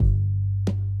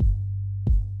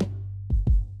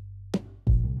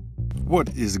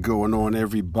What is going on,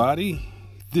 everybody?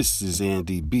 This is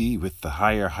Andy B with the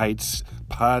Higher Heights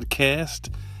podcast.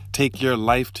 Take your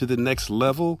life to the next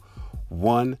level,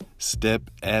 one step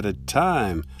at a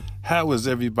time. How is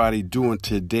everybody doing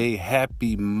today?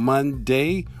 Happy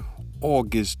Monday,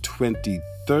 August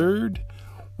 23rd.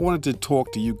 Wanted to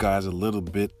talk to you guys a little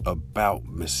bit about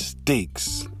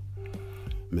mistakes.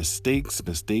 Mistakes.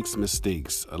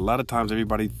 A lot of times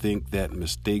everybody think that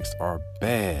mistakes are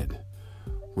bad.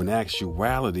 When in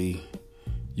actuality,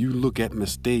 you look at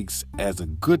mistakes as a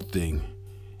good thing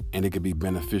and it can be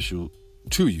beneficial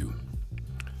to you.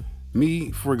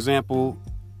 Me, for example,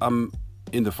 I'm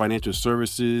in the financial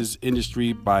services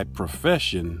industry by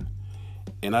profession,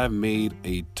 and I've made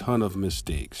a ton of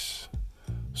mistakes.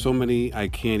 So many, I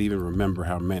can't even remember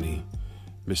how many.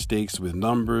 Mistakes with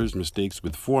numbers, mistakes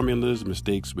with formulas,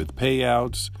 mistakes with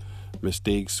payouts,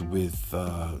 mistakes with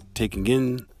taking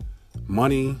in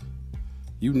money.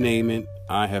 You name it,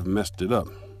 I have messed it up.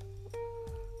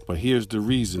 But here's the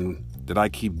reason that I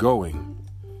keep going.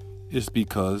 It's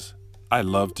because I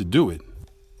love to do it.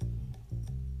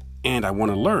 And I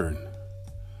want to learn.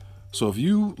 So if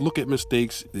you look at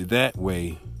mistakes that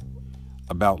way,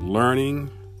 about learning,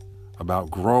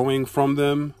 about growing from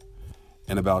them,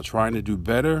 and about trying to do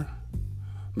better,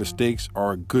 mistakes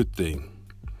are a good thing.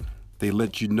 They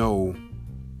let you know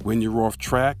when you're off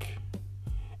track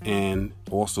and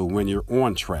also when you're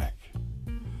on track.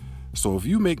 So if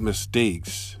you make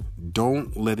mistakes,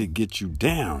 don't let it get you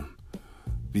down,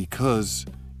 because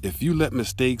if you let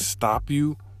mistakes stop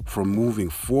you from moving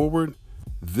forward,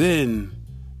 then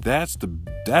that's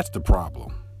the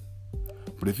problem.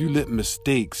 But if you let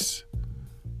mistakes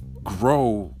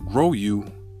grow you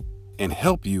and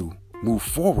help you move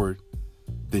forward,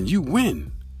 then you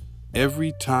win.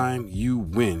 Every time you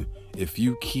win if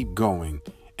you keep going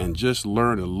and just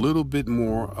learn a little bit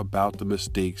more about the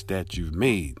mistakes that you've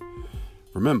made.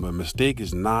 Remember, a mistake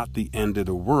is not the end of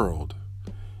the world.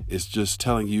 It's just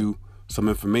telling you some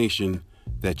information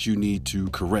that you need to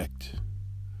correct.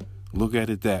 Look at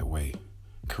it that way.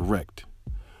 Correct.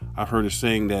 I've heard a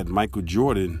saying that Michael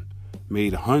Jordan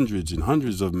made hundreds and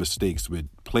hundreds of mistakes with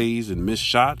plays and missed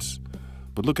shots,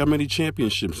 but look how many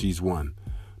championships he's won.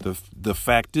 The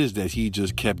fact is that he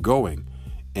just kept going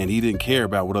and he didn't care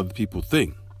about what other people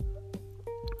think.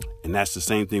 And that's the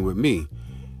same thing with me.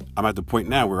 I'm at the point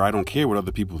now where I don't care what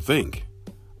other people think.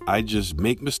 I just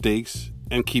make mistakes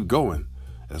and keep going.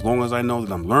 As long as I know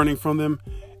that I'm learning from them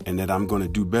and that I'm going to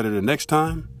do better the next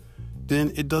time,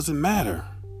 then it doesn't matter.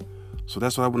 So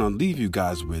that's what I want to leave you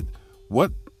guys with.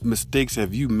 What mistakes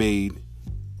have you made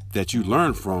that you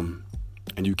learned from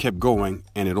and you kept going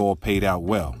and it all paid out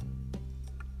well?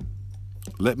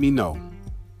 Let me know.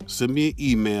 Send me an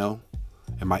email,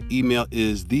 and my email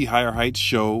is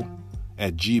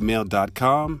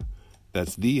thehigherheightsshow@gmail.com.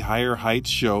 That's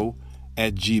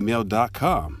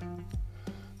thehigherheightsshow@gmail.com.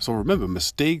 So remember,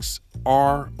 mistakes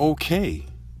are okay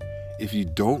if you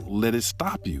don't let it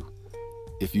stop you.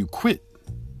 If you quit,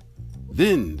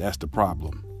 then that's the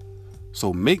problem.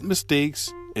 So make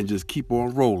mistakes and just keep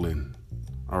on rolling.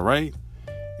 All right?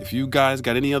 If you guys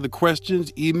got any other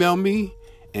questions, email me.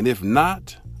 And if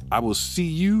not, I will see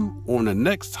you on the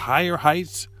next Higher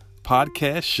Heights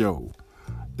podcast show.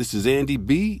 This is Andy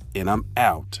B, and I'm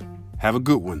out. Have a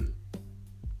good one.